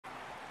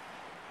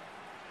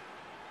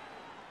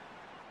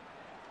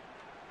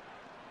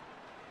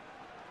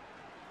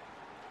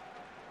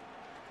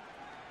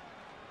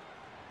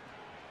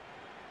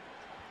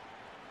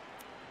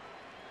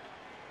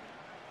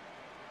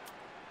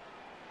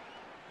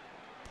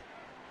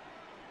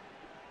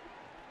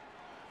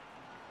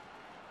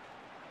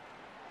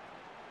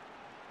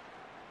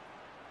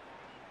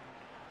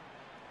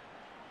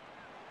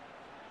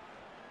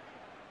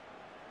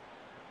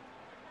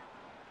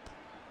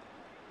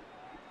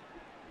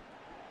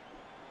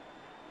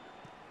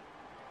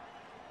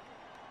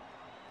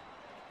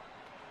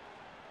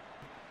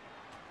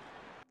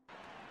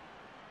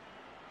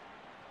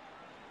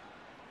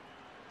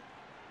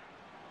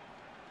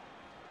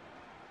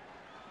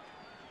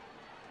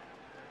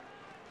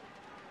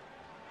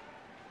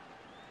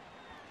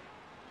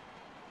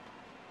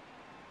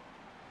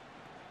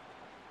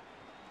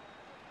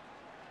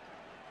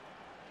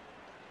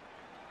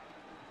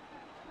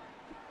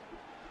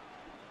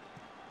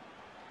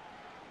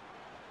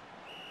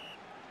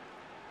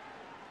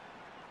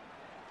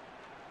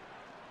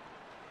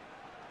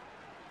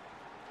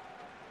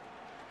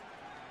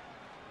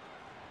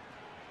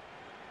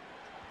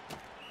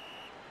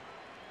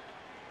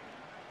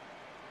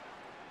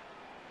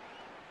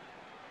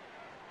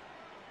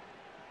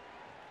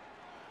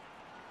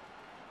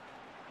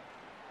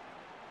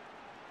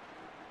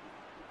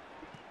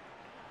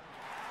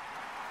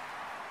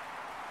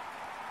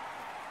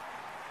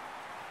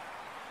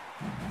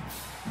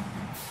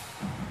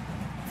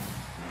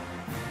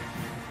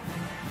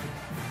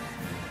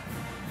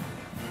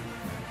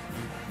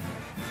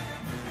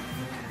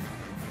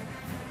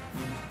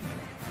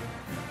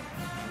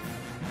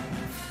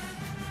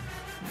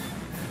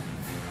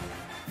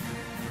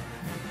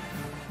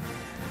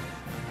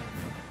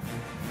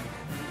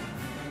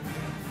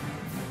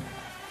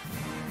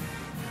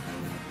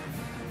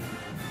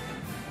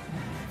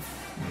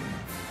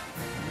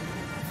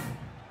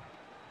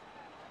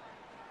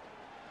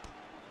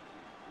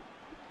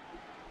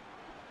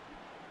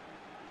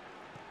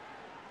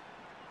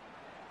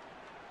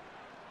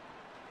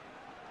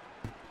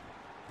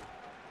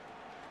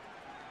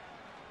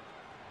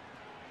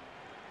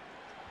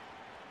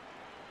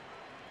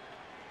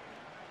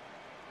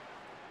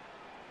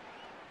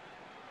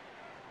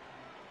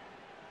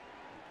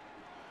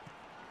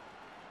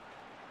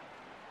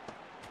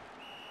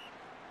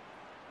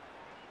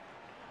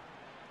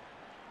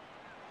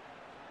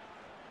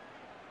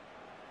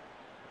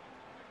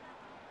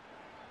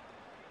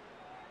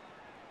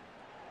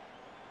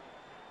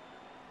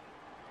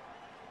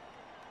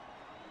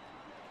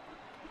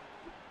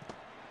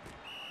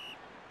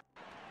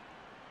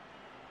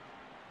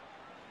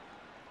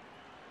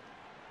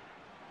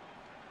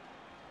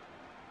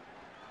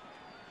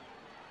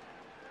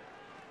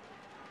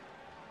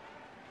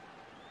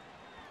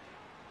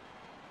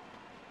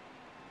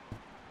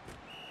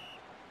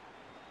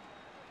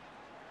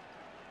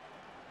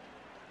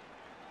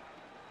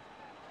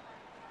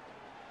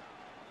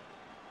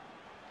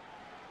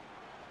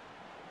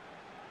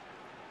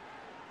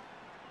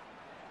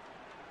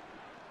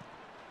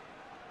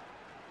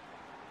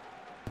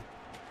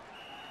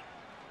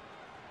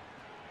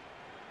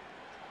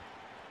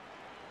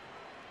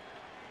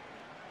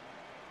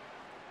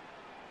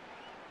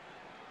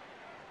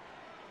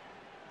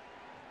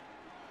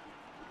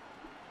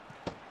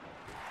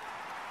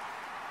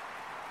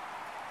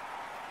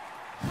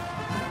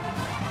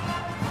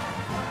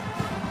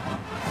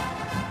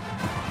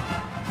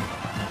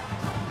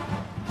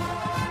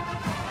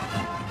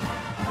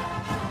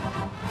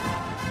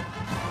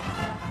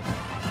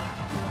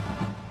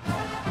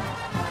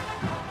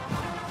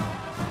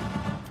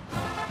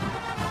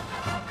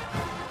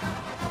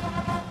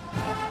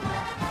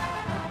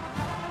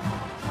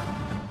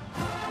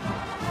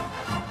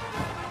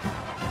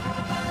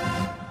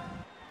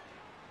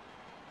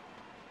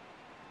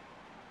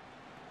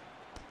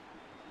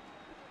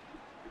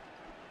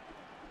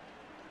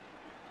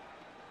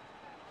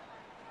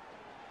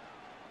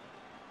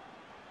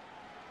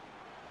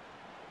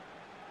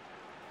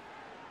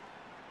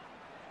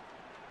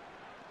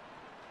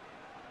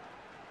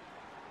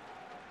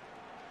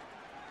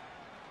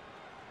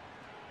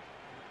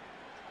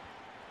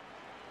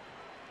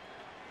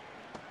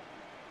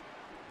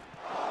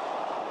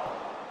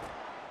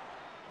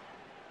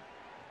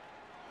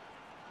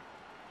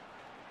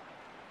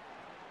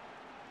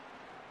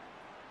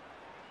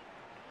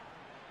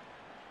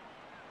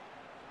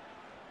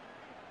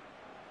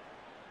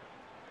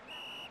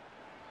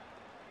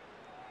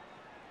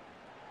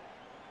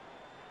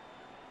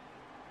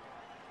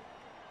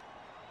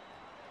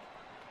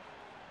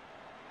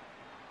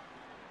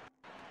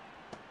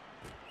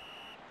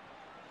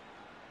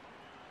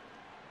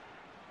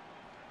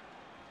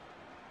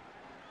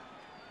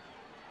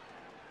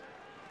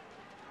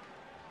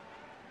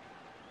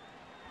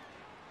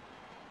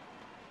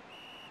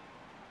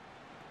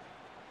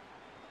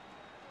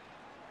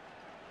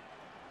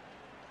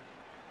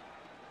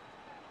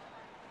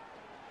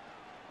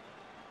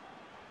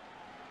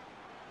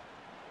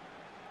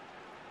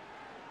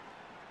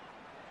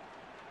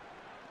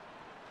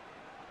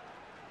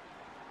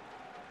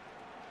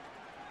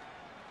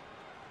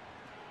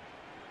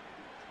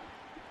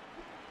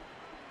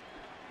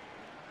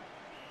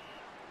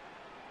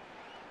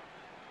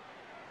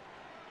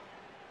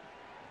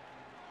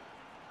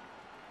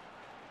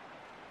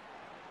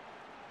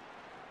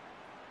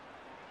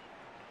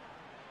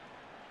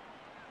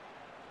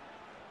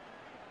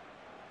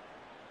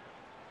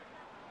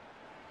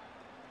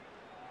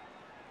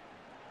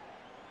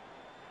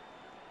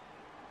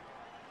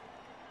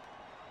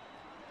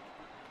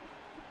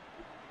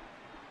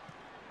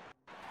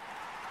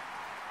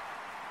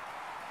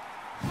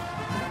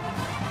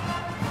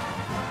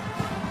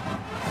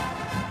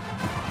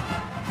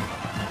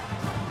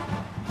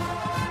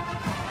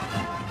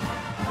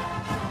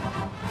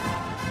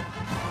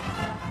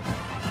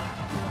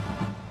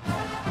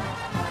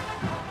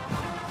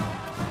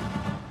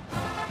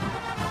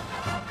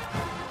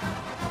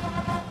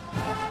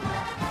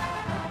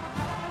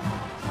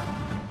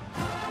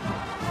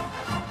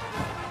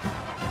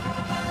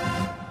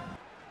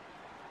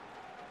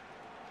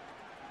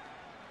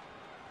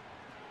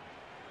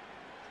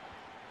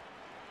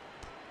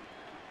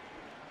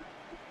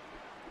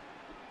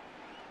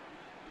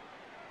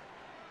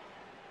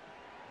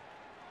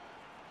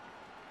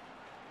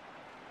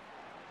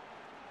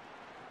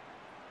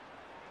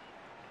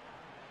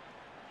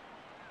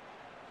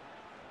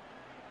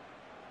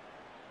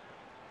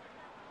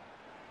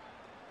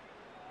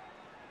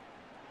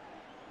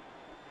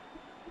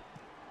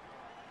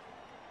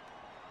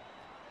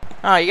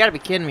Oh, you gotta be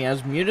kidding me. I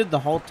was muted the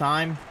whole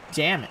time.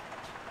 Damn it.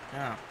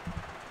 Oh.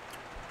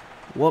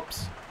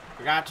 Whoops.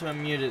 Forgot to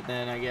unmute it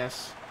then, I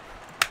guess.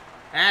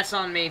 That's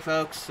on me,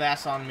 folks.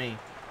 That's on me.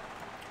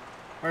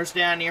 First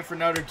down here for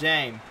Notre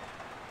Dame.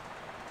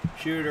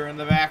 Shooter in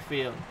the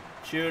backfield.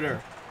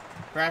 Shooter.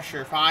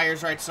 Pressure.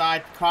 Fires right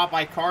side. Caught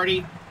by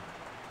Cardi.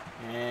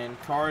 And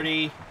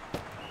Cardi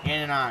in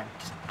and on.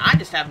 I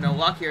just have no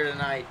luck here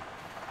tonight.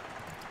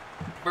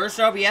 First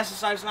OBS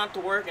decides not to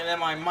work, and then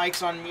my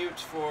mic's on mute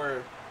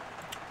for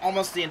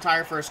almost the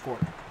entire first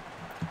quarter.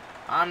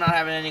 I'm not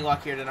having any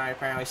luck here tonight,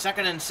 apparently.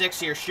 2nd and 6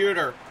 here.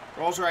 Shooter.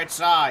 Rolls right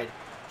side.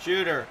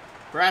 Shooter.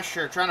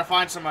 Pressure. Trying to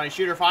find somebody.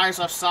 Shooter fires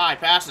left side.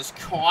 Pass is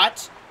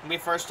caught. It'll be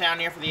first down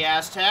here for the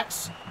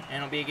Aztecs.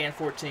 And it'll be again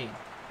 14.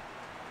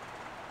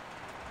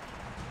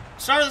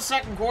 Start of the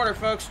second quarter,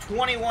 folks.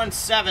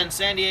 21-7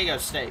 San Diego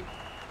State.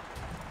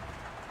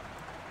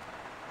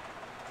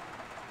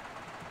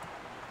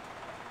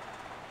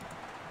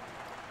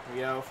 Here we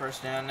go.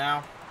 First down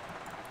now.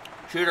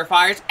 Shooter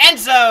fires. End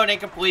zone.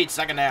 Incomplete.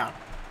 Second down.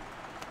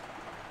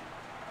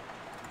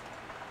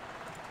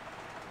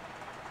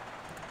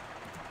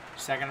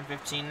 Second and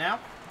 15 now.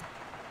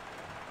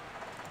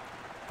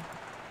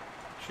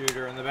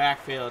 Shooter in the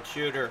backfield.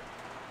 Shooter.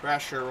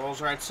 Pressure.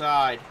 Rolls right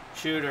side.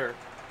 Shooter.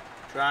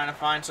 Trying to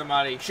find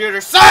somebody.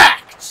 Shooter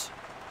sacked!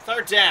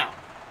 Third down.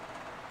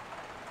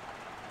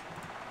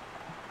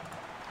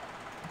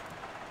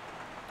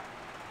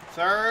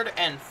 Third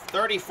and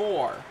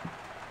 34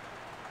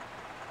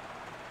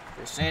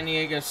 for San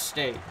Diego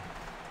State. Here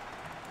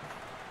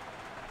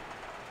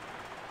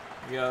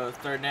we go.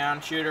 Third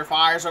down. Shooter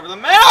fires over the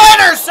middle.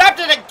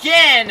 Intercepted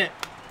again!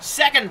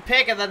 Second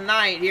pick of the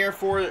night here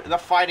for the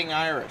Fighting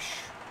Irish.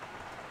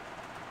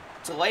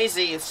 It's a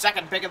lazy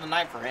second pick of the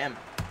night for him.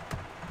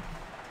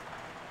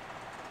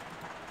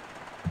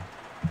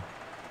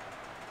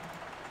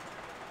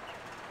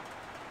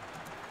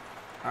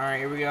 Alright,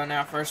 here we go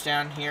now. First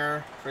down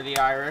here for the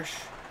Irish.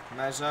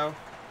 Mezzo.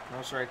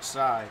 Rolls right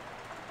side.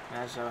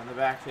 Mezzo in the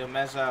backfield.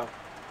 Mezzo.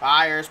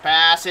 Fires.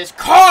 Passes.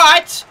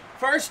 Caught!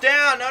 First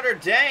down, Notre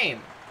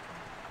Dame.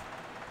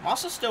 I'm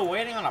also still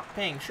waiting on a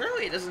ping.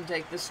 Surely it doesn't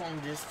take this long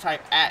to just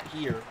type @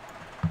 here.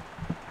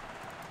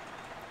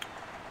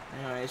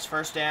 Anyways,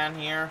 first down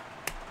here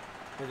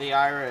for the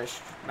Irish.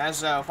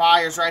 Mezzo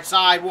fires right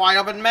side. Wide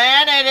open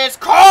man. It is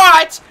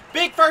caught!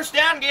 Big first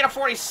down. Gain of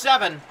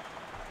 47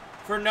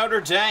 for Notre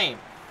Dame.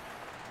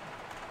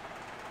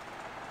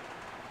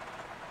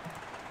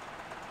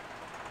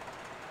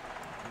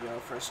 Here we go.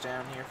 First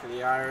down here for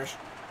the Irish.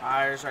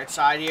 Fires right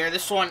side here.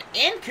 This one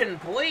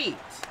incomplete.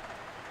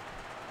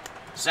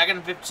 Second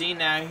and 15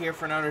 now here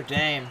for Notre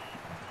Dame.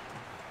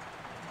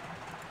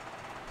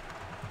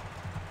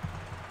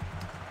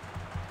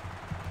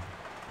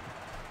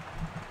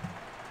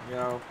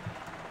 Go.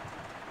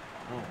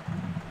 Oh.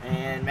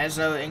 And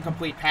Mezzo,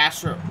 incomplete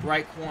pass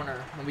right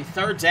corner. It'll be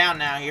third down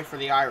now here for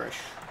the Irish.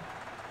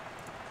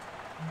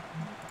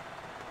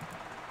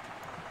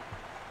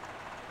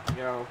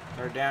 Go.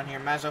 Third down here.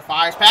 Mezzo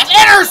fires pass.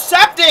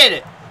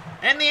 Intercepted!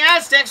 And the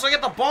Aztecs will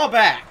get the ball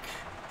back.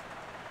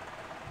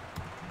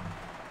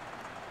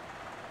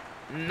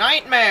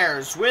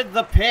 Nightmares with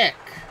the pick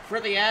for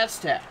the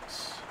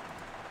Aztecs.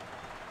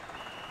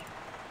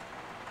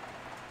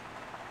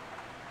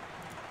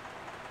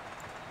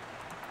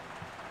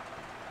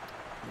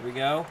 Here we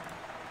go.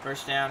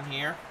 First down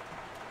here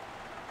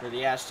for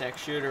the Aztec.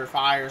 Shooter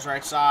fires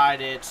right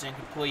side. It's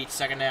incomplete.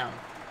 Second down.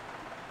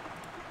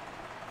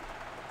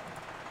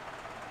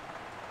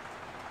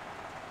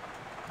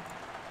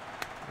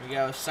 Here we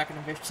go. 2nd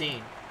and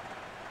 15.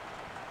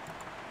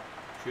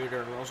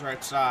 Shooter rolls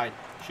right side.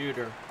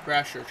 Shooter.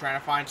 Pressure. Trying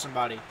to find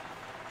somebody.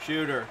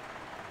 Shooter.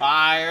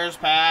 Fires.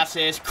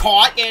 Passes.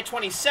 Caught. Gain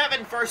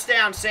 27. First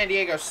down. San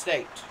Diego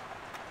State.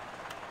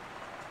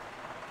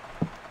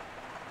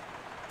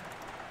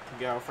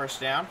 Go first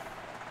down.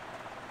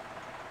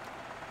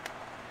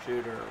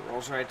 Shooter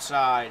rolls right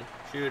side.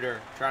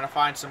 Shooter trying to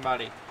find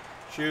somebody.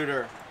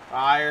 Shooter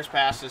fires,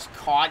 passes,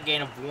 caught,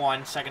 gain of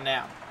 1, second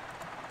down.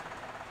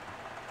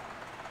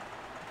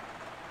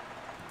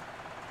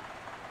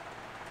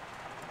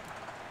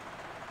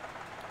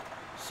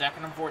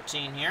 Second and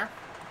 14 here.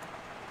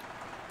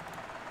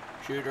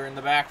 Shooter in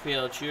the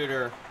backfield.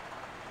 Shooter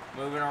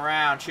moving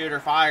around. Shooter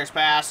fires,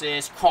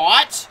 passes,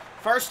 caught.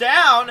 First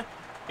down.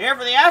 Here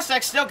for the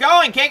Aztecs, still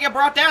going. Can't get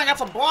brought down. Got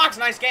some blocks.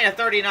 Nice gain of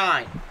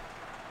 39. Here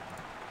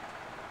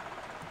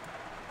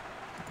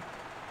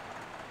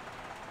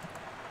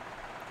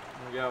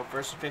we go.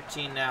 First and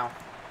 15 now.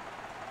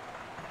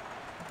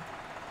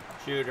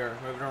 Shooter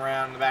moving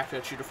around in the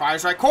backfield. Shooter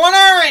fires right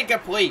corner.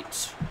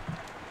 Incomplete.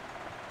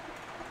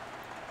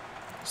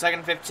 Second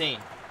and 15.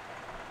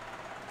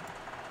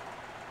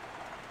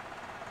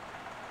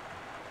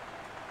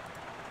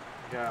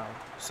 Go.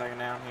 Second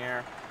down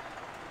here.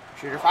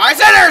 Shooter fires.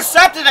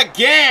 Intercepted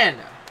again!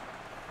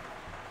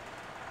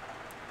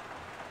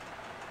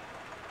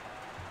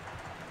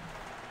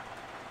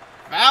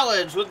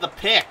 Validge with the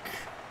pick.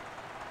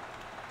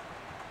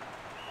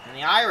 And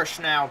the Irish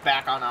now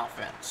back on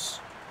offense.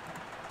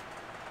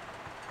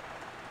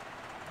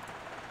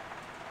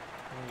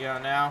 Here we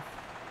go now.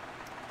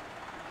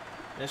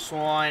 This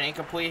one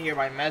incomplete here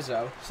by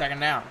Mezzo. Second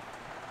down.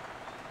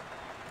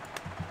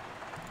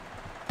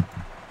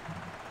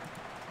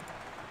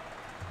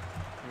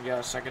 Here we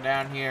go. Second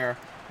down here.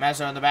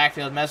 Mezzo in the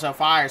backfield. Mezzo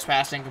fires.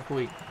 Pass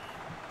incomplete.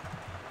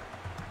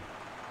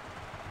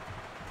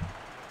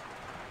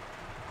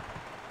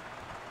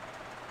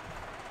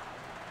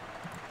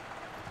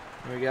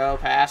 Here we go.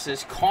 Pass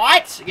is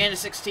caught. Again to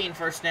 16.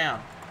 First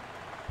down.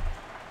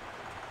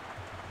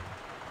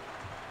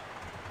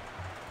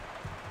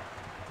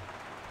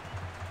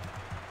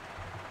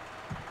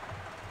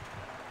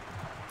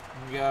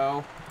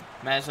 Go.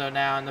 Mezzo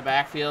now in the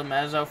backfield.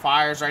 Mezzo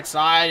fires right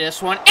side.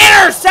 This one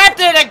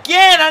intercepted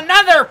again.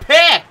 Another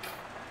pick.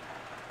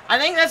 I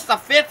think that's the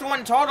 5th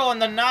one total in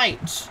the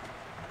night.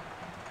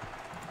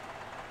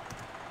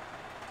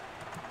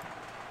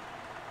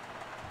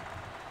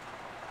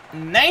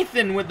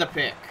 Nathan with the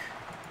pick.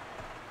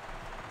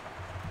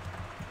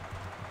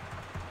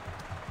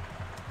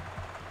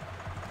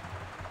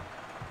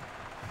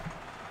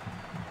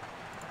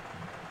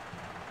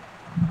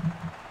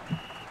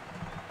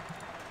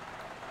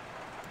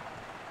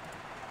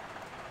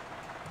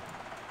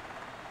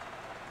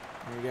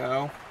 Here we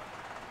go.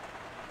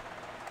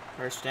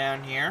 First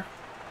down here.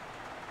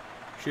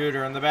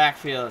 Shooter in the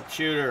backfield.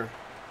 Shooter.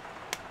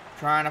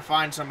 Trying to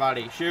find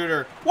somebody.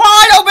 Shooter.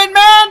 Wide open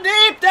man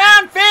deep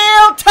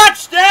downfield.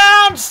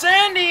 Touchdown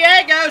San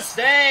Diego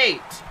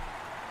State.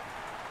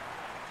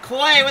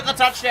 Clay with the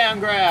touchdown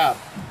grab.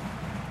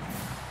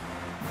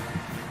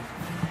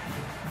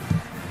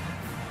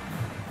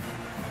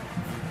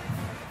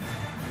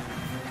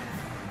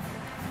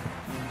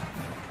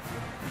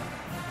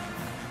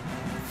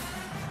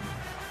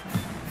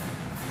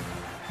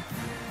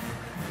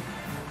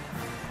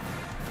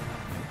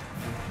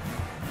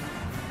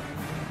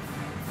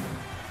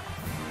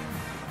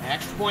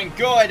 Extra point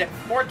good.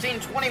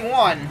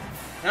 14-21.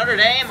 Notre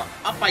Dame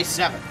up by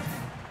 7.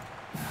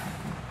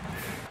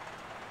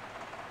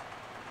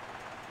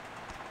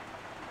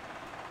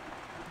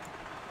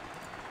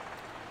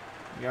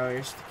 Go,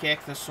 here's the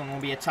kick. This one will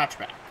be a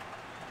touchback.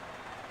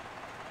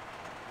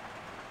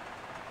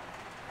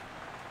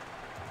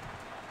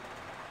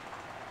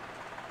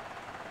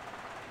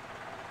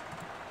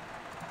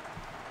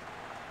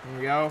 Here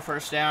we go.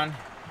 First down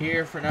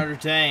here for Notre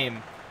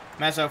Dame.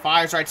 Mezzo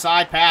fires right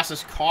side. Pass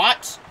is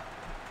caught.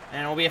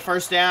 And it will be a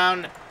first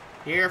down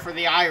here for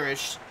the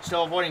Irish.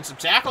 Still avoiding some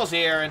tackles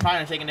here and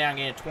finally taking down,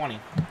 gain of 20.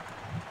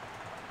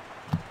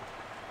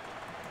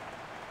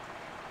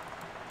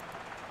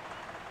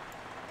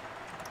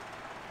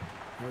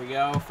 Here we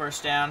go.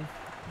 First down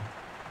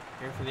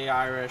here for the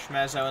Irish.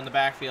 Mezzo in the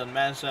backfield.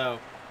 Mezzo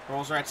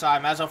rolls right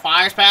side. Mezzo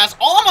fires. Pass.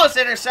 Almost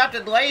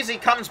intercepted. Lazy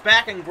comes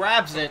back and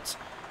grabs it.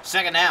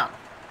 Second down.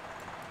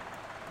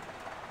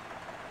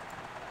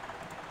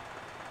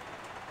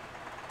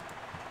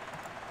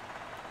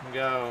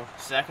 Go.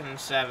 2nd and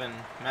 7.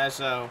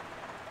 Mezzo.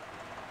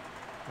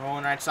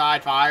 Rolling right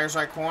side. Fires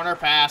right corner.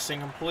 Pass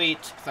incomplete.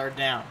 Third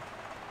down.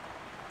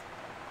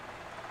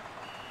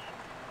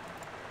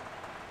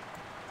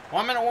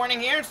 1 minute warning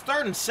here. It's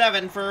 3rd and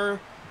 7 for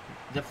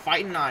the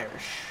Fighting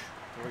Irish.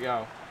 Here we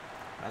go.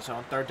 Mezzo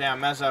on third down.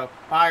 Mezzo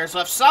fires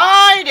left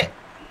side.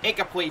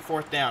 Incomplete.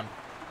 4th down.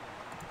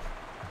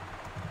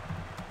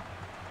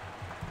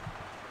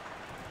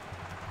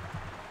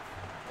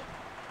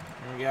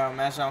 Here we go.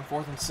 Mezzo on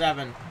 4th and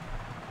 7.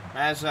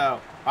 Mezzo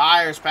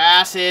fires,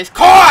 passes,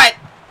 caught!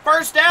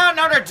 First down,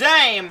 Notre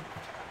Dame.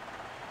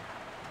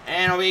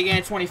 And it'll be a gain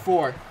of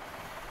 24. Here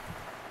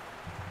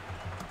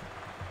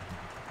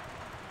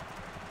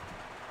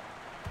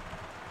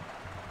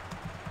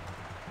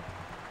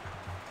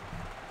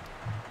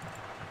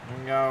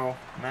we go.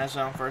 Mezzo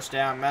on first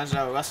down.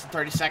 Mezzo, less than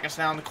 30 seconds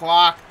now on the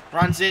clock.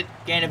 Runs it,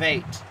 gain of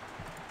 8.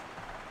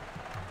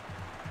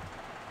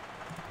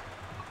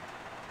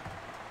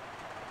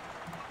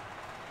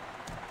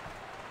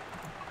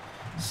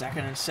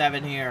 Second and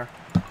 7 here.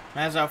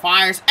 Mezzo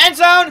fires. End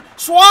zone.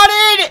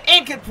 Swatted.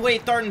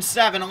 Incomplete. 3rd and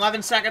 7.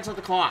 11 seconds on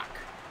the clock.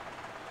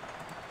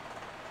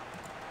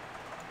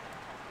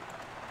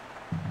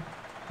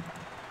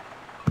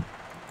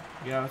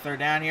 Go. Third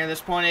down here.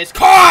 This point is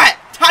caught.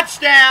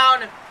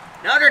 Touchdown.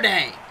 Notre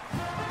Dame.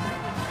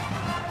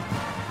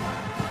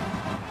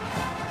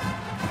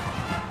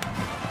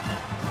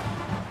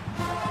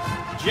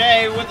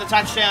 Jay with the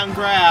touchdown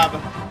grab.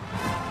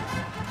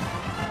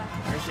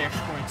 There's the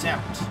extra point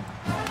attempt.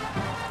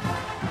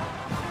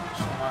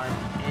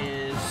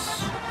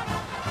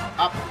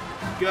 Up.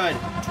 Good.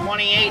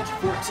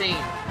 28-14.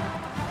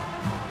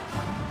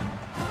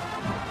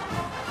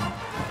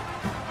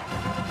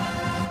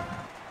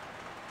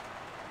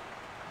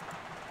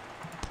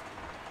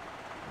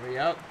 Here we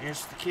go.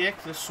 Here's the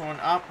kick. This one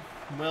up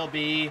will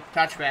be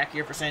touchback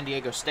here for San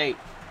Diego State.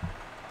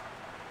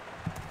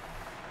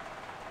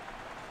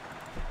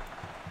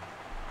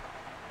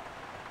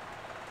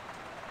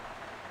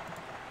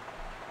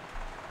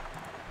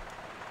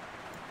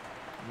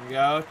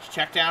 Go.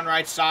 Check down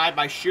right side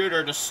by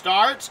Shooter to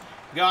start.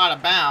 Go out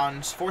of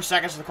bounds. 4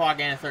 seconds of the clock,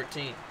 gain of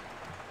 13.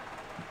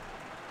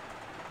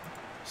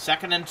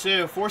 2nd and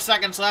 2. 4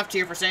 seconds left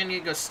here for San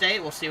Diego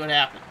State. We'll see what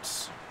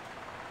happens.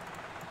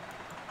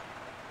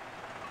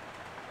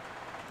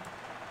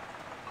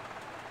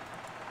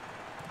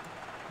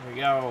 Here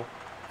we go.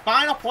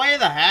 Final play of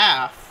the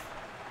half.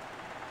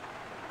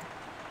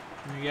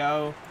 Here we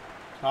go.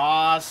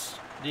 Toss.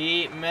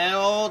 Deep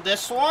middle.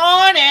 This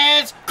one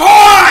is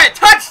caught!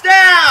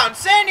 Touchdown!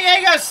 San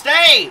Diego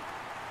State!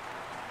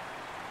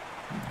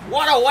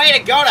 What a way to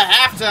go to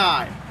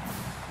halftime.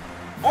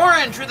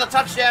 Orange with a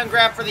touchdown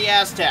grab for the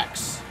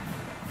Aztecs.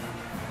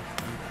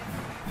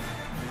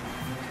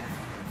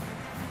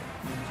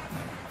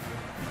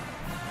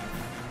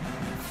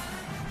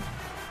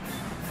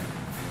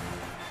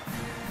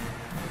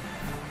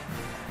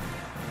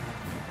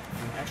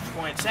 Extra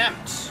point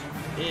attempt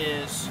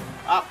is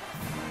up.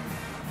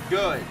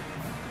 Good.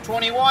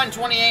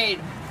 21-28.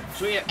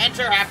 So we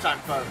enter halftime,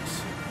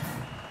 folks.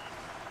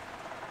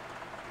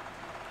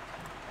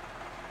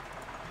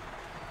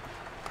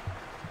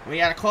 We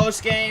got a close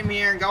game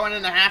here going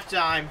into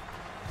halftime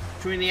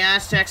between the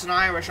Aztecs and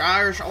Irish.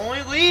 Irish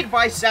only lead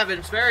by 7.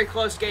 It's a very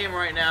close game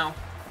right now.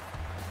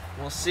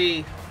 We'll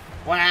see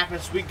what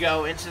happens as we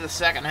go into the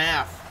second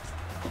half.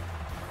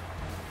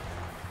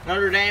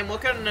 Notre Dame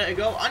looking to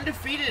go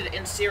undefeated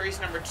in series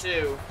number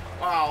 2.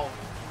 Wow.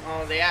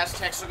 The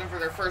Aztecs looking for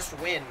their first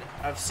win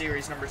of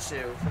series number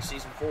 2 for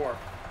season 4.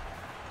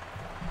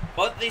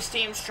 Both of these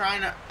teams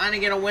trying to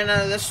get a win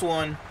out of this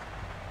one.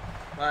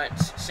 But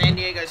San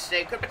Diego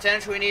State could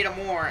potentially need a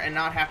more and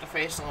not have to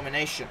face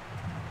elimination.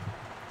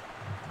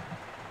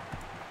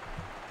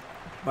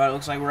 But it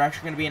looks like we're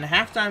actually going to be in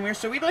halftime here.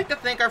 So we'd like to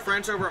thank our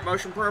friends over at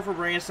Motion Pro for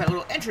bringing us that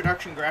little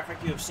introduction graphic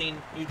you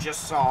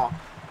just saw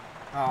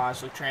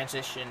as we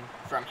transition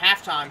from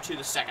halftime to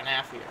the second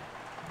half here.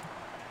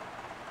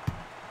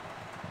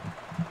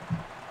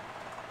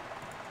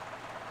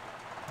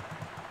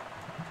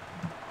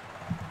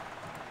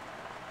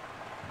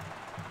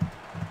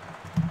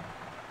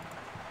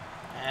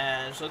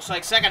 And so it looks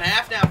like second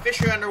half now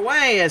officially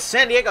underway as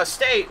San Diego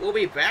State will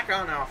be back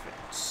on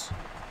offense.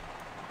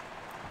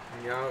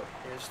 There you go.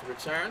 Here's the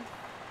return.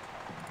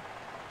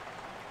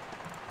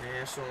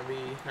 And this one will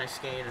be a nice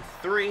gain of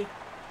 3.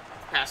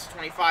 Past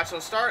 25. So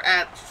start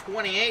at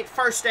 28.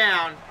 First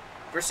down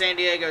for San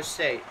Diego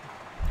State.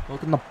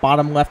 Look in the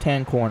bottom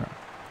left-hand corner.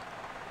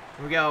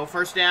 Here we go.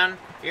 First down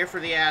here for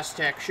the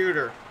Aztec.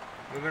 Shooter.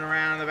 Moving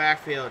around in the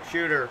backfield.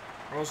 Shooter.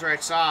 Rolls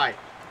right side.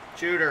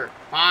 Shooter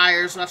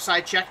fires left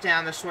side check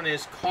down. This one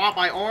is caught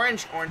by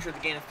Orange. Orange with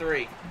the gain of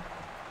 3.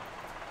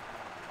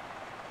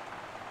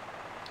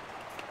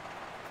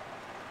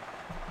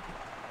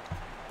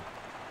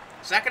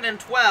 Second and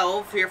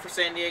 12 here for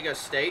San Diego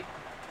State.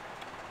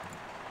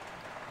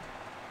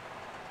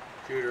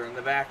 Shooter in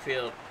the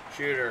backfield.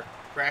 Shooter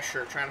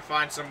pressure trying to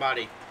find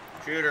somebody.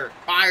 Shooter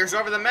fires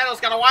over the middle. He's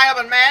got a wide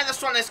open man.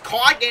 This one is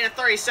caught. Gain of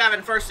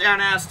 37. First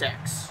down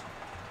Aztecs.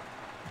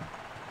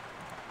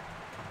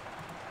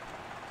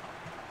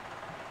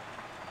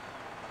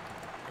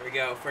 Here we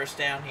go. First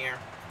down here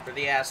for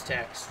the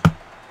Aztecs.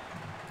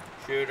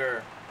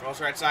 Shooter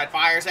rolls right side.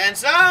 Fires end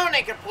zone.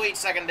 Incomplete.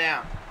 Second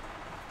down.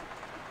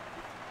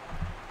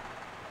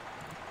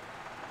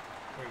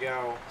 Here we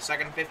go.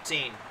 Second and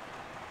 15.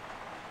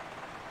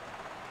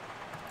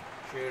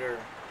 Shooter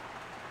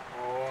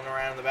rolling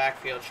around in the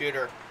backfield.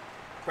 Shooter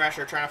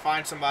pressure trying to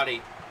find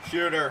somebody.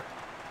 Shooter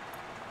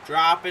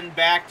dropping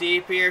back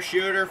deep here.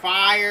 Shooter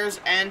fires.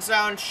 End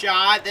zone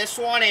shot. This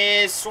one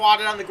is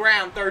swatted on the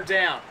ground. Third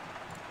down.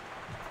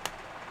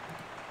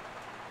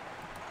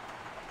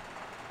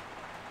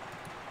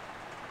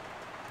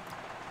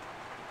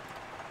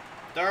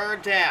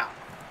 Third down.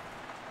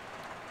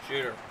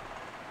 Shooter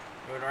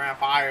moving around,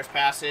 fires,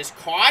 passes,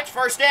 caught.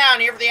 First down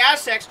here for the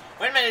Aztecs.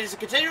 Wait a minute, he's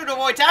continuing to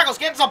avoid tackles,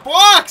 getting some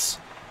blocks.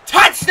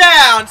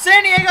 Touchdown,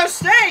 San Diego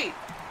State.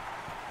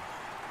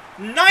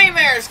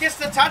 Nightmares gets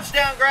the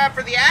touchdown grab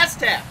for the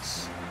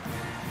Aztecs.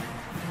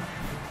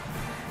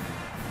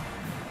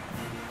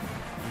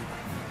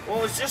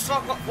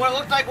 What it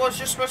looked like was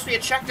just supposed to be a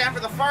check down for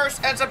the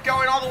first, ends up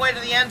going all the way to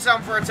the end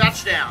zone for a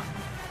touchdown.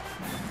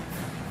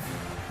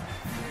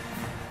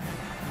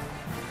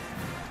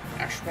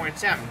 Extra point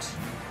attempt.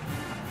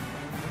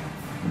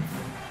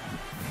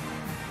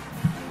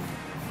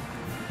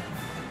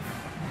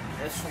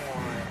 This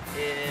one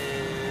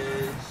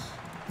is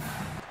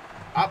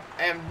up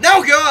and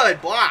no good!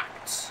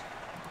 Blocked.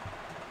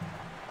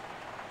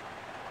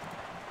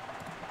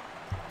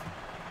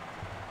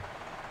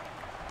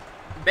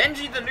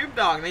 Benji the Noob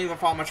Dog, thank you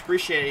for much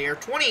appreciated here.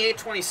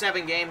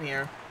 28-27 game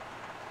here.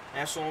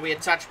 This one will be a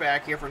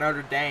touchback here for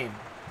Notre Dame.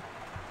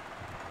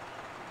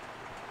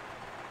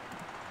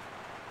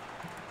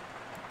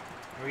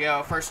 Here we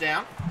go, first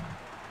down.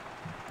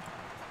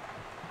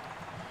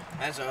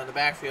 Mezzo in the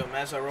backfield.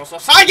 Mezzo rolls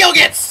offside. You'll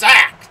get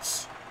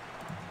sacked!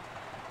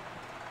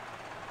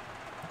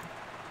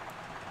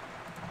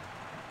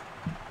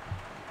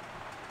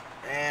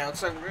 And it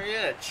looks like we're going to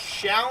get a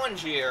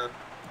challenge here.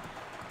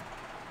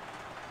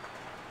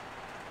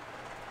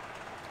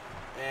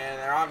 And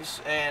they're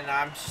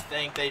I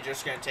think they're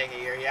just going to take it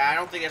here. Yeah, I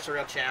don't think that's a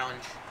real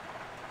challenge.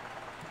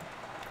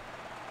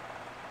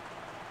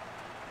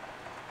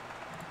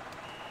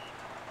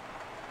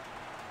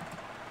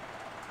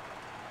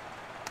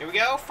 Here we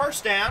go.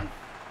 First down.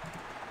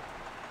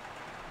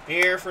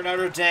 Here for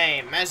Notre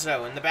Dame.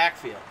 Mezzo in the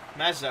backfield.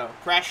 Mezzo.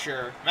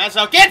 Pressure.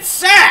 Mezzo gets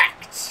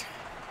sacked!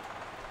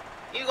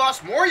 He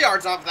lost more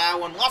yards off that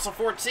one. Loss of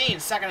 14.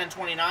 Second and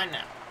 29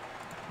 now.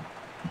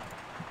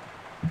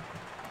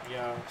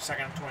 Yo,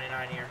 second and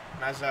 29 here.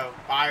 Mezzo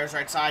fires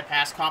right side.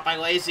 Pass caught by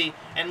Lazy.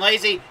 And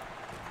Lazy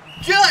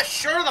just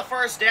short of the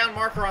first down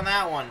marker on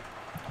that one.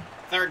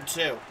 3rd and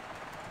 2.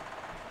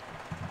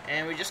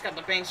 And we just got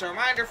the ping. So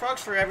reminder,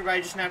 folks, for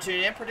everybody just now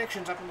tuning in.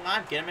 Predictions up and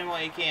live. Get them in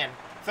while you can.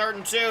 3rd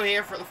and 2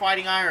 here for the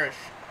Fighting Irish.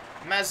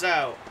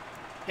 Mezzo.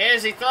 Hit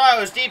as he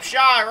throws. Deep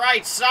shot.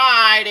 Right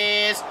side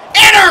is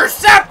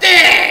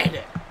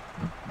intercepted!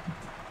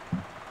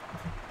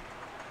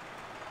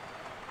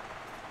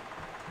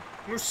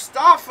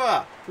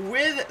 Mustafa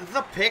with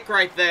the pick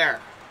right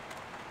there.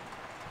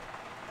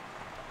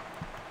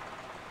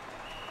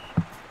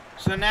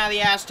 So now the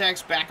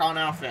Aztecs back on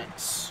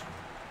offense.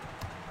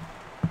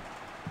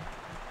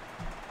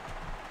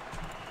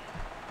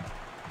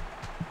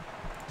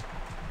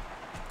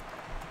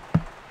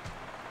 There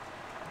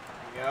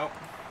we go.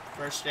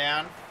 First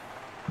down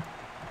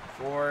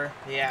for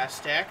the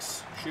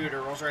Aztecs.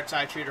 Shooter rolls right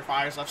side. Shooter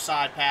fires left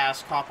side.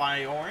 Pass caught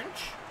by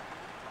Orange.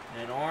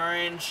 And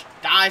Orange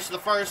dives to the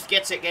first.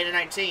 Gets it. Gain of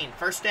 19.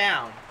 First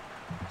down.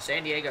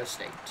 San Diego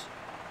State.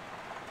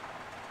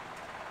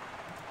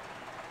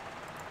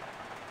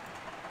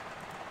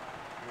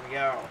 Here we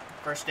go.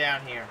 First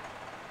down here.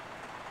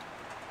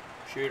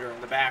 Shooter in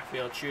the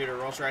backfield. Shooter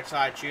rolls right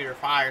side. Shooter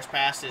fires.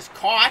 Pass is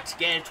caught.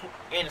 Gain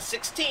of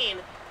 16.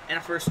 And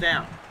a first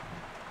down.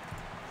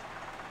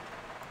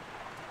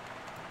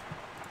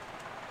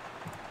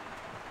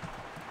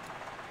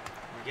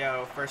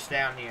 Go. First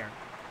down here.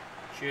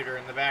 Shooter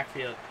in the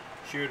backfield.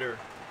 Shooter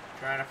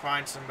trying to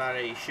find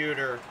somebody.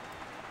 Shooter.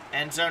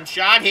 End zone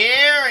shot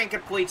here.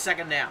 Incomplete.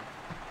 Second down.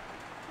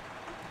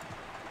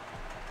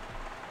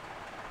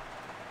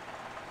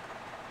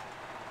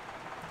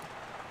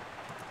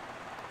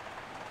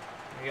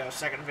 Here we go.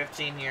 2nd and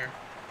 15 here.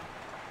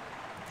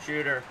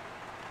 Shooter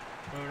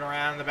moving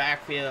around the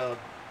backfield.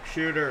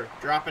 Shooter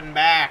dropping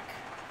back.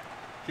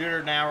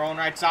 Shooter now rolling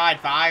right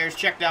side. Fires.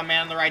 Check down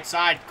man on the right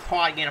side.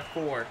 Caught. Gain of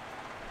 4.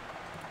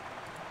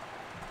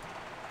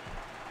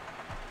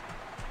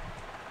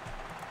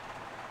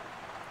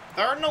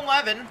 3rd and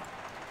 11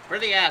 for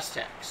the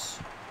Aztecs.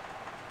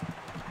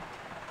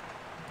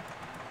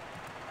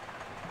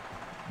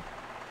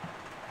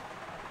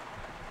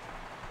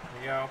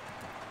 There we go.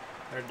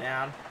 3rd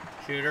down.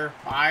 Shooter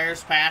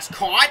fires, pass,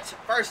 caught.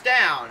 First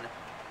down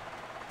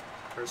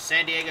for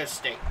San Diego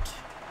State.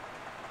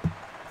 There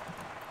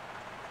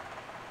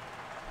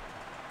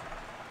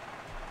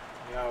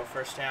we go.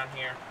 First down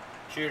here.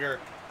 Shooter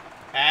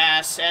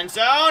pass, end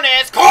zone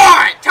is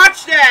caught.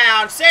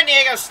 Touchdown, San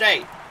Diego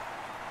State.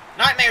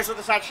 Nightmares with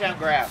a touchdown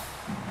grab.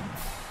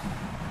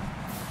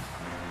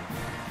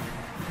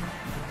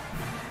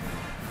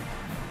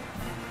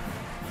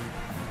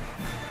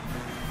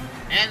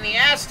 And the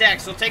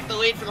Aztecs will take the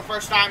lead for the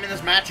first time in this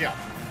matchup.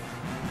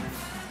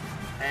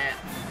 And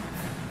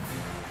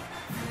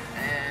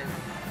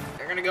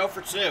they're going to go for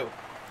 2. Here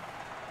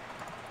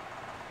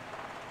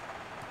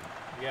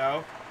we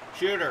go.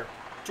 Shooter.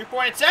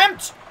 2-point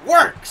attempt.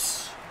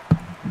 Works.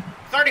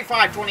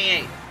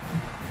 35-28.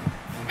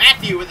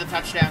 Matthew with the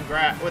touchdown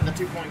grab, with the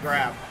 2-point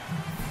grab.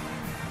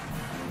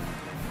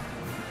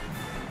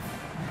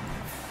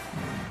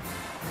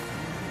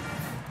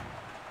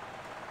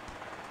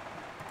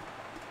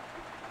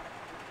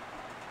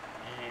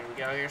 And here we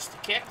go. Here's the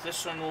kick.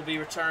 This one will be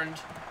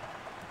returned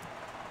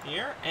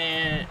here,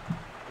 and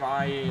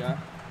and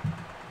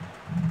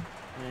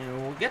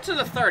we'll get to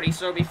the 30,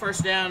 so it'll be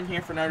first down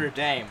here for Notre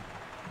Dame.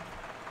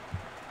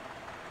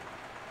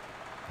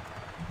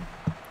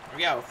 Here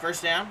we go.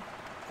 First down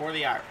for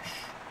the Irish.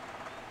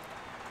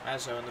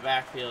 Mezzo in the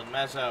backfield.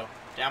 Mezzo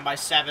down by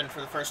 7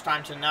 for the first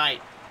time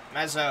tonight.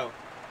 Mezzo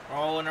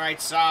rolling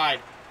right side.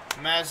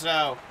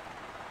 Mezzo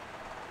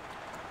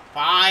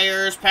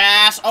fires,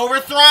 pass,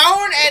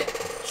 overthrown, and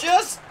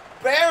just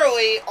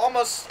barely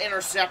almost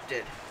intercepted.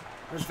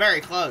 It was very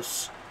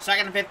close.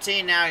 2nd and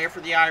 15 now here for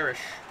the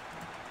Irish.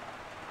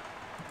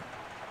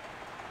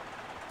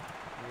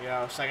 Here we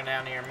go. 2nd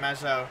down here.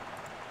 Mezzo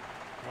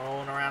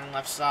rolling around the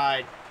left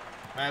side.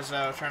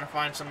 Mezzo trying to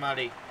find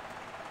somebody.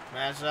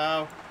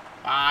 Mezzo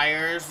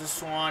fires.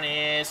 This one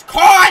is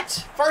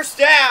caught! First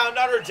down,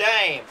 Notre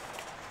Dame.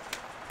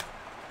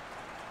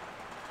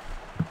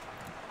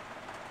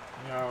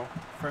 No,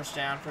 first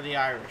down for the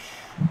Irish.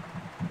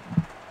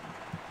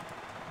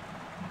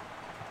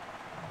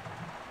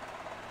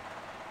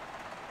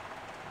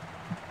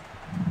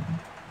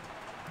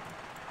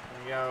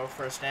 There we go,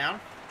 first down.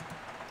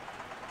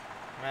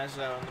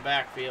 Mezzo in the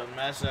backfield.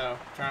 Mezzo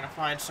trying to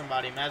find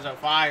somebody. Mezzo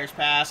fires,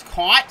 pass,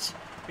 caught.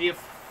 Be a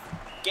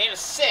gain of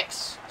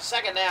 6.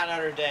 2nd down,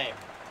 Notre Dame.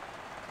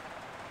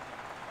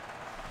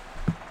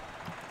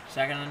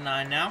 2nd and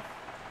 9 now.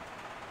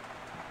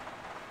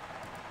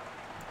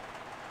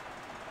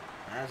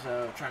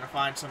 Mezzo trying to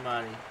find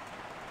somebody.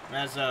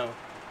 Mezzo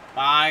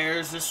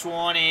fires. This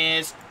one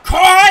is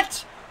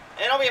caught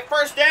It'll be a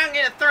first down,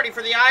 get a 30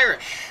 for the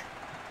Irish.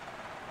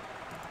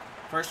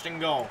 First and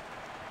goal.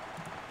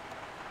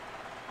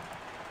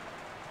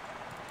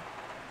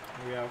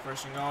 Here we go,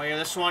 first and goal here.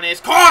 This one is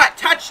caught!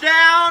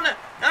 Touchdown,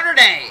 Notre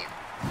Dame!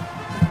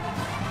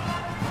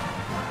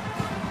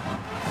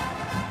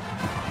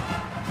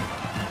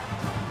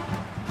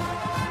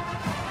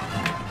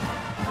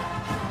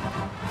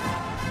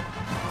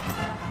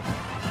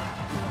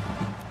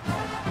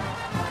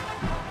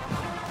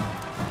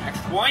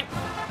 Next point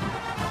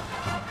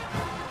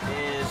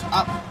is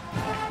up.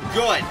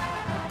 Good.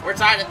 We're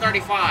tied at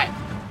 35.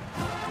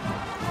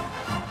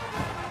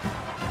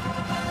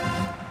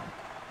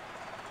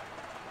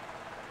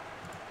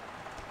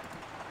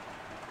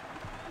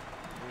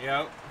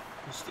 Yep.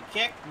 This is the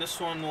kick. This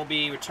one will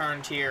be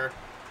returned here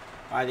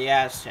by the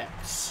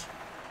Aztecs.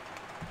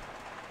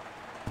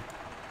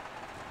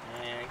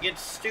 And it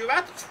gets to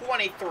about the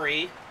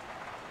 23.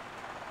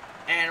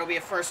 And it'll be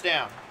a first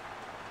down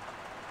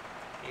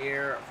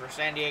here for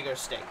San Diego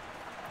State.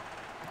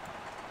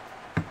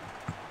 Here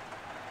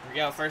we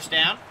go, first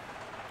down.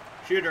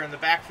 Shooter in the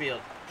backfield.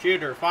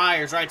 Shooter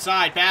fires right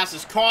side. Pass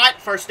is caught.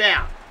 First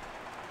down.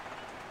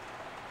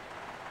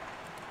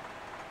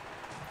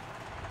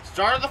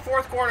 Start of the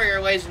fourth quarter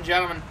here, ladies and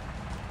gentlemen.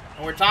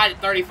 And we're tied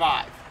at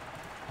 35.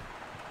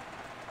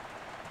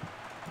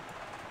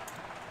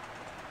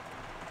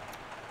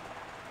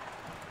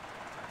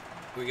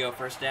 Here we go,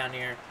 first down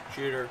here.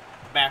 Shooter,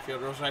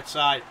 backfield, rolls right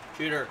side.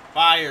 Shooter,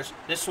 fires.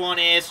 This one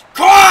is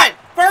caught!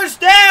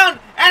 First down!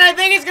 And I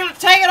think he's going to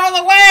take it all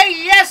the way.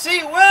 Yes,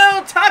 he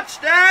will.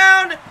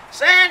 Touchdown,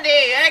 San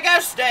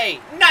Diego State.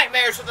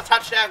 Nightmares with the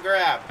touchdown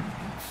grab.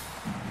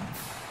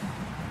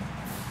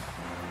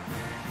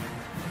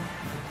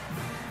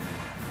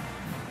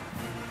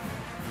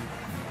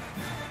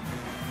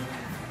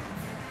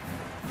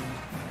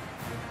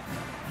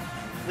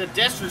 The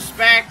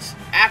disrespect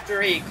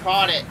after he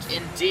caught it.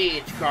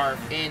 Indeed, Carp.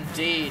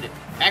 Indeed.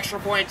 Extra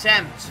point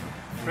attempt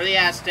for the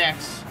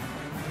Aztecs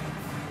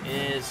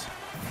is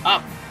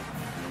up.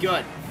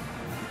 Good.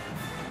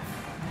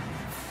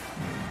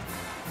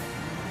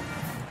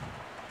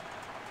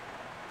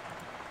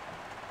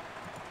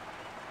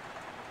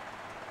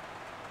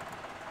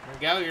 There we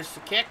go. Here's the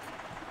kick.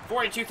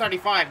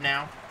 42-35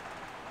 now.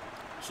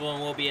 So it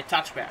will be a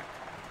touchback.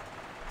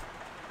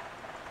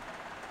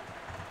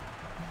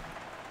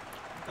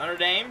 Notre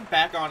Dame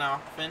back on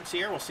offense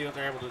here. We'll see what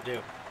they're able to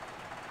do.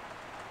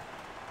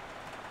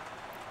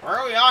 We're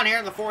early on here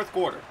in the fourth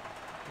quarter.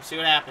 We'll see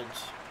what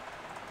happens.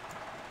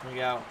 Here we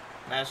go.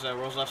 Mezzo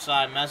rolls left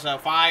side. Mezzo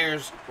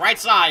fires right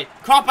side.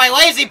 Caught by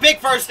Lazy. Big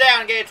first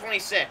down. Get it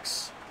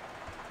 26.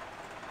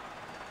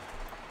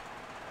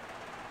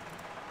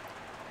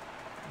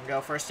 Here we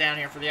go. First down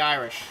here for the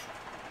Irish.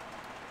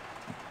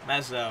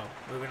 Mezzo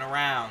moving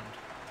around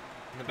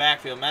in the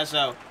backfield.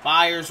 Mezzo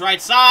fires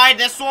right side.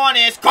 This one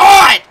is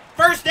caught!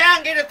 First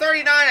down, get a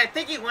 39. I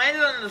think he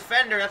landed on the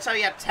defender. That's how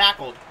he got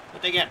tackled.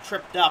 But they got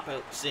tripped up,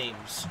 it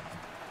seems.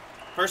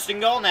 First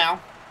and goal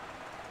now.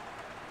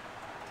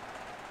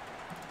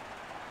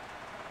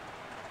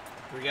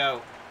 Here we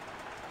go.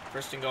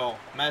 First and goal.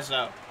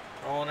 Mezzo.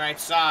 Rolling right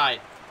side.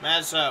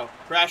 Mezzo.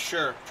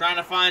 Pressure. Trying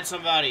to find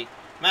somebody.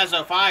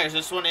 Mezzo fires.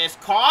 This one is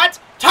caught.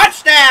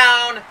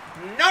 Touchdown,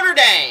 Notre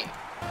Dame.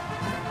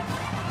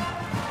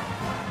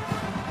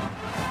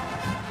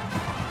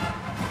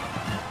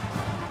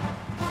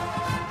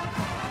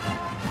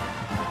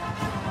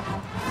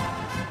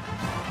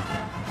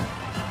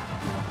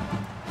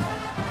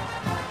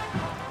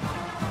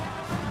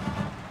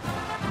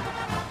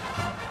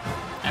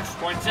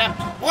 Point attempt.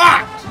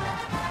 Blocked!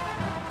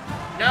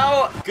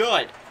 No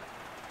good.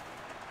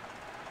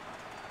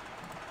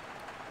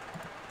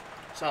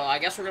 So I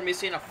guess we're going to be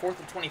seeing a 4th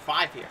and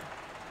 25 here.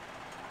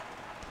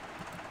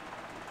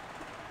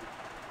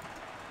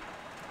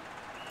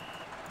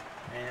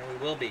 And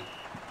we will be.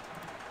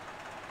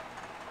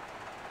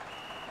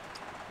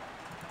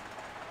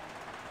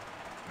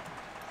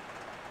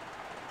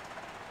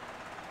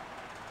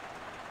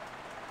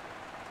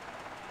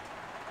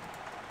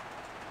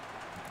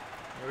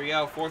 Here we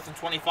go, 4th and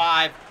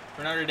 25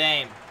 for Notre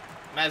Dame.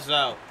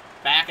 Mezzo,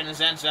 back in his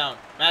end zone.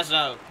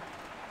 Mezzo,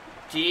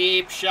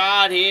 deep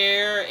shot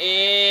here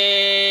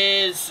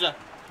is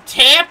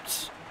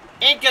tipped,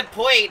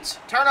 incomplete.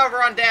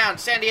 Turnover on down.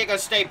 San Diego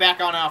State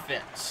back on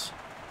offense.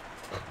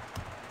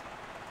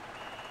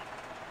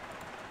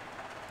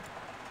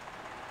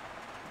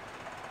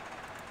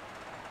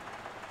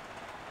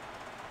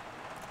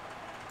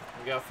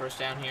 Here we go, first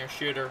down here.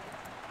 Shooter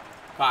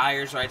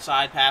fires right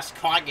side pass.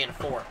 Caught, getting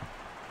 4.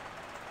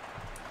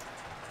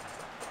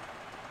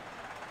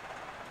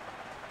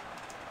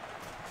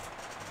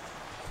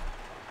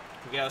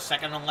 We go,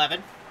 2nd and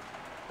 11.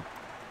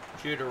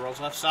 Shooter rolls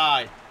left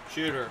side.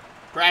 Shooter,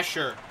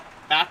 pressure.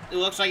 Back, it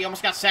looks like he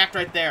almost got sacked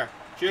right there.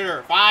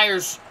 Shooter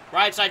fires.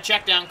 Right side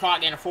check down,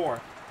 caught, getting a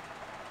 4.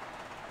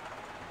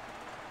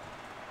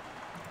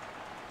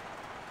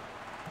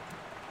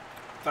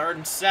 Third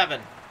and 7.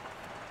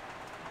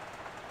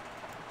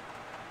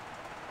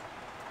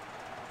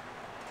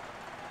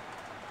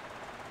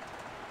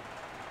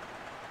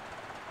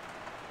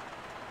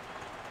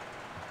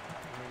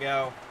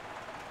 go.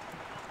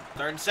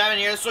 3rd and 7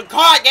 here. This one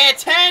caught. Get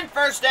 10.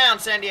 First down,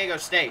 San Diego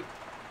State.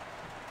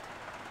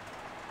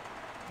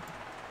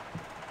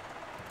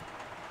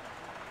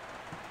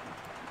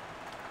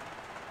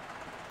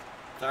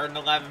 Third and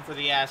 11 for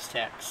the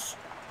Aztecs.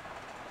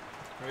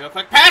 Here we go.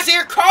 Quick pass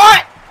here.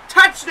 Caught.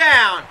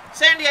 Touchdown,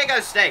 San Diego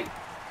State.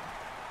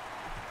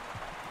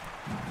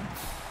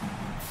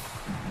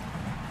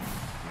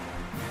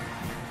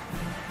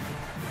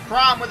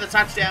 Crom with a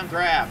touchdown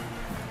grab.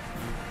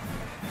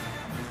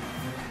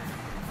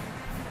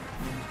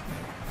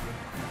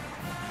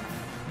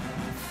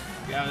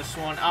 Got this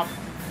one up.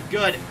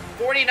 Good.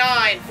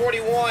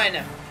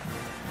 49-41.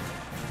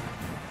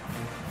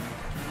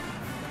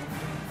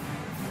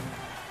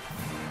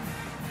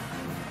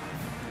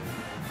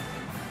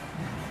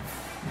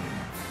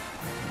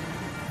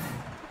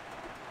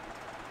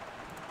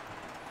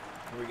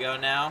 Here we go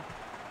now.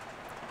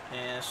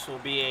 And this will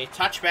be a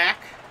touchback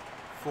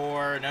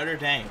for Notre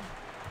Dame.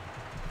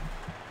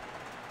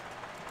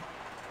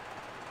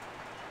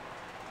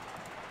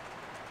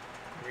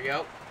 Here we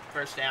go.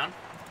 First down.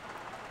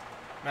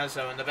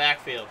 Mezzo in the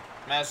backfield.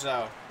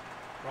 Mezzo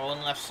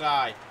rolling left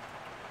side.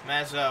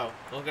 Mezzo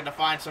looking to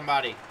find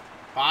somebody.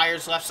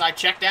 Fires left side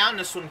check down.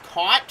 This one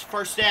caught.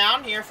 First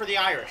down here for the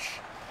Irish.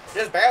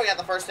 Just barely got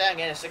the first down,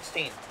 getting a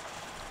 16. Here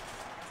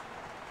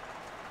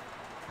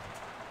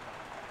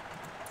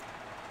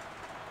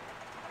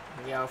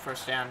we go.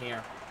 First down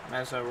here.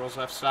 Mezzo rolls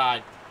left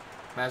side.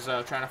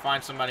 Mezzo trying to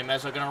find somebody.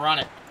 Mezzo going to run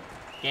it.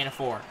 Gain of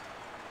 4.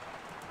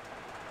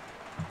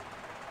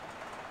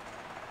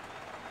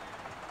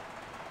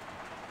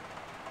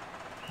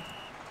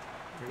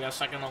 Here we go,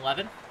 2nd and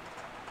 11.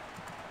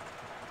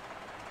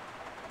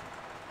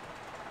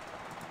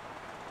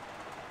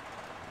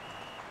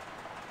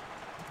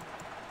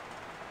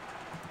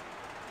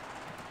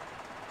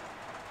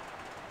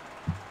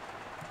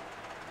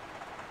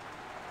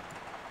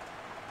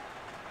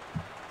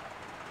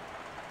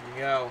 Here we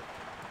go.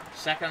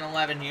 2nd and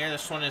 11 here.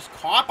 This one is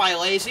caught by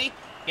Lazy.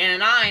 Gain of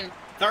 9.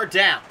 3rd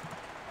down.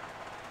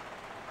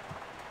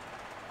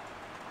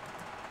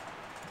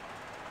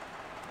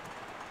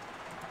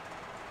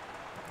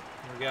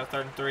 We go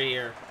 3rd and 3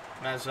 here.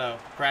 Mezzo,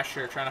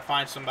 pressure, trying to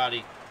find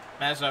somebody.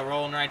 Mezzo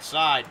rolling right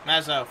side.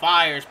 Mezzo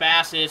fires,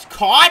 passes,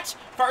 caught!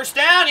 First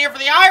down here for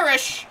the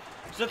Irish!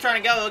 Still trying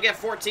to go, they'll get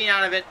 14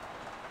 out of it.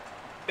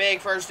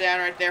 Big first down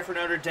right there for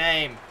Notre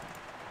Dame.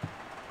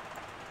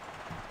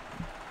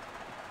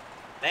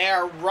 They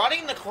are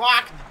running the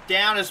clock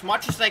down as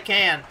much as they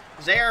can.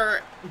 They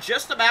are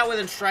just about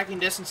within striking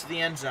distance of the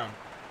end zone.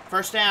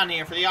 First down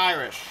here for the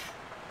Irish.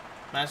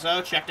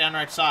 Mezzo, check down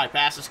right side.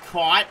 Passes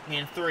caught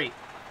in 3.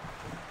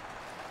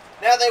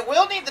 Now, they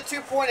will need the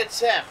 2-point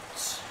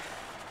attempt.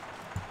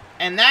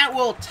 And that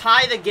will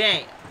tie the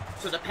game.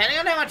 So, depending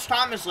on how much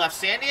time is left,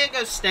 San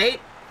Diego State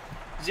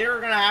is either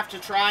going to have to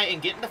try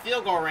and get into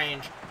field goal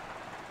range.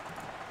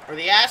 Or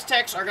the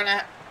Aztecs are going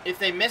to, if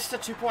they miss the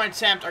 2-point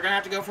attempt, are going to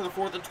have to go for the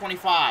 4th and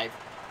 25.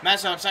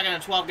 Mezzo, 2nd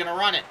and 12, going to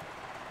run it.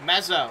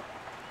 Mezzo.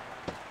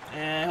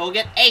 And he'll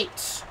get 8.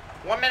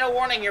 1 minute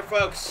warning here,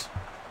 folks.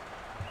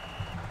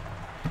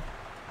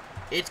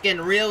 It's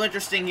getting real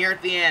interesting here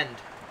at the end.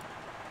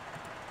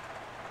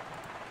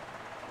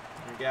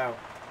 Go.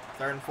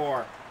 3rd and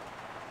 4.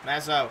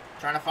 Mezzo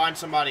trying to find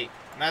somebody.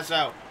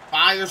 Mezzo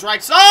fires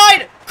right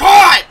side.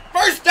 Caught!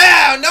 First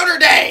down, Notre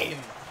Dame! Here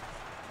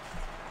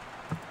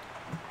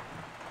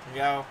we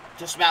go.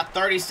 Just about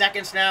 30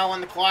 seconds now on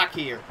the clock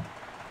here.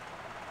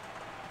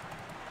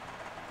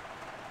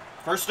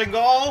 1st and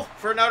goal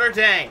for Notre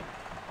Dame.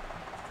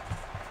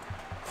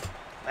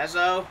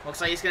 Mezzo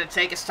looks like he's going to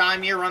take his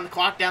time here, run the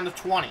clock down to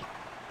 20.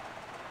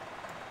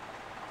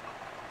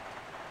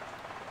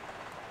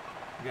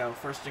 Go,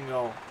 1st and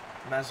goal.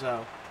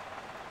 Mezzo.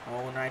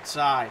 Rolling right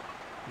side.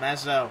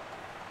 Mezzo.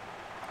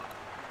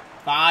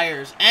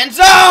 Fires. End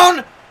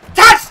zone!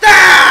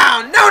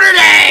 Touchdown! Notre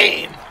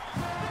Dame!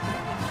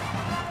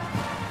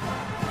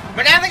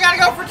 But now they gotta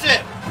go for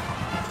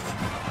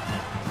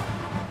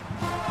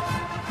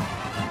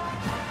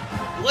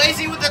 2.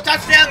 Lazy with the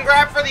touchdown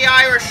grab for the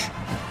Irish.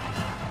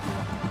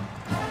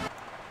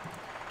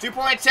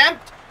 2-point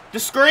attempt. The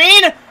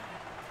screen.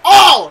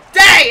 All day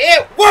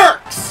it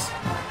works!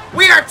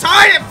 We are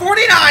tied at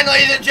 49,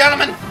 ladies and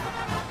gentlemen.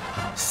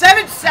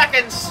 7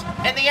 seconds,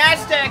 and the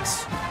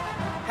Aztecs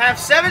have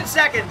 7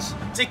 seconds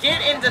to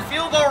get into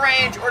field goal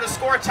range or to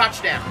score a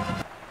touchdown.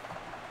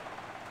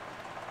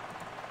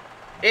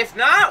 If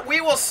not, we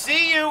will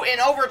see you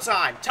in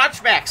overtime.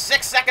 Touchback,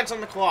 6 seconds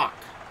on the clock.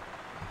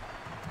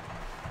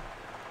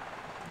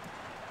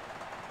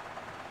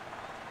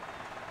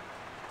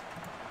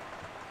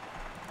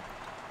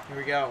 Here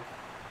we go.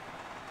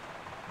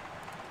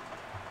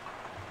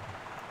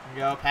 Here we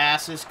go.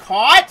 Pass is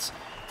caught.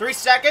 3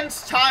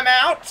 seconds.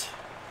 Timeout.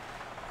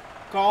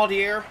 Called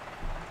here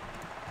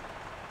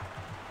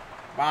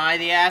by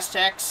the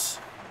Aztecs.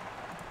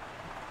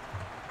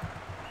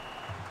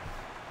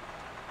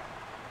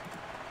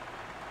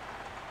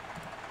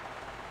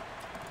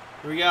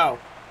 Here we go.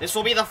 This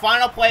will be the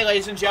final play,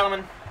 ladies and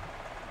gentlemen.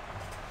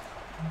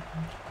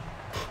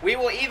 we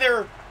will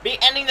either be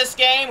ending this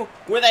game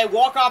with a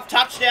walk-off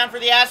touchdown for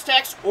the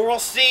Aztecs, or we'll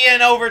see you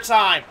in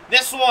overtime.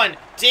 This one,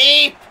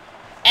 deep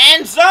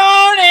end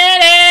zone,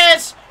 it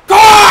is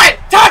good!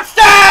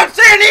 Touchdown,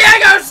 San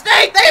Diego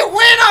State! They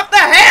win off the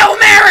Hail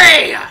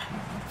Mary!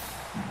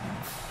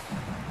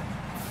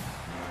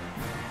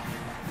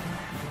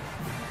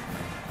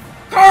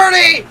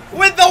 Cardi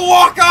with the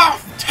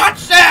walk-off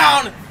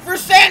touchdown for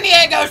San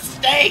Diego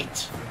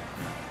State!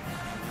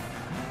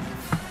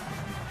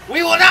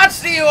 We will not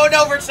see you in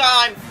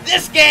overtime.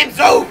 This game's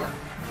over.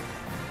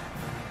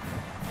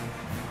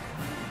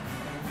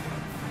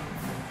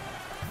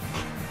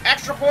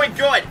 Extra point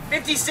good.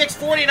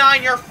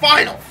 56-49 your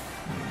final.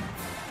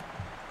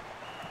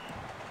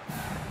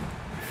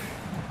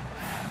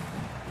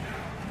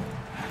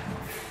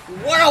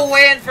 What a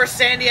win for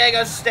San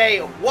Diego State.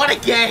 What a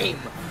game.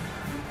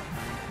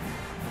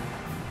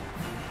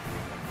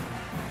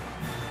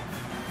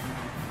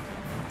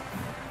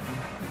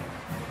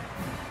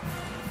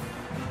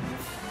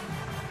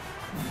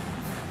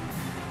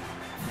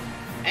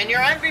 And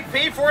your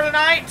MVP for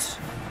tonight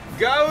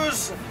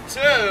goes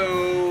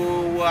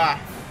to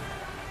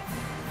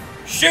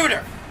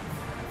Shooter.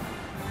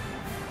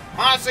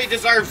 Honestly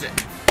deserves it.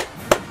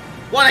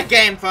 What a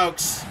game,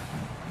 folks.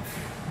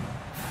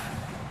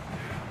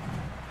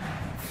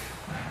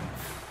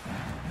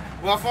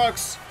 Well,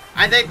 folks,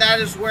 I think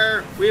that is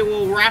where we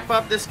will wrap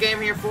up this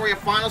game here for you.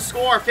 Final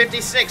score,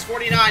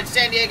 56-49.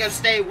 San Diego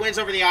State wins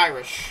over the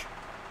Irish.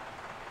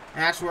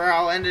 That's where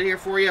I'll end it here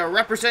for you.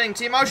 Representing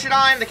Team Ocean,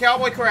 I'm the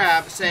Cowboy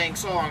Crab, saying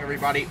so long,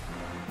 everybody.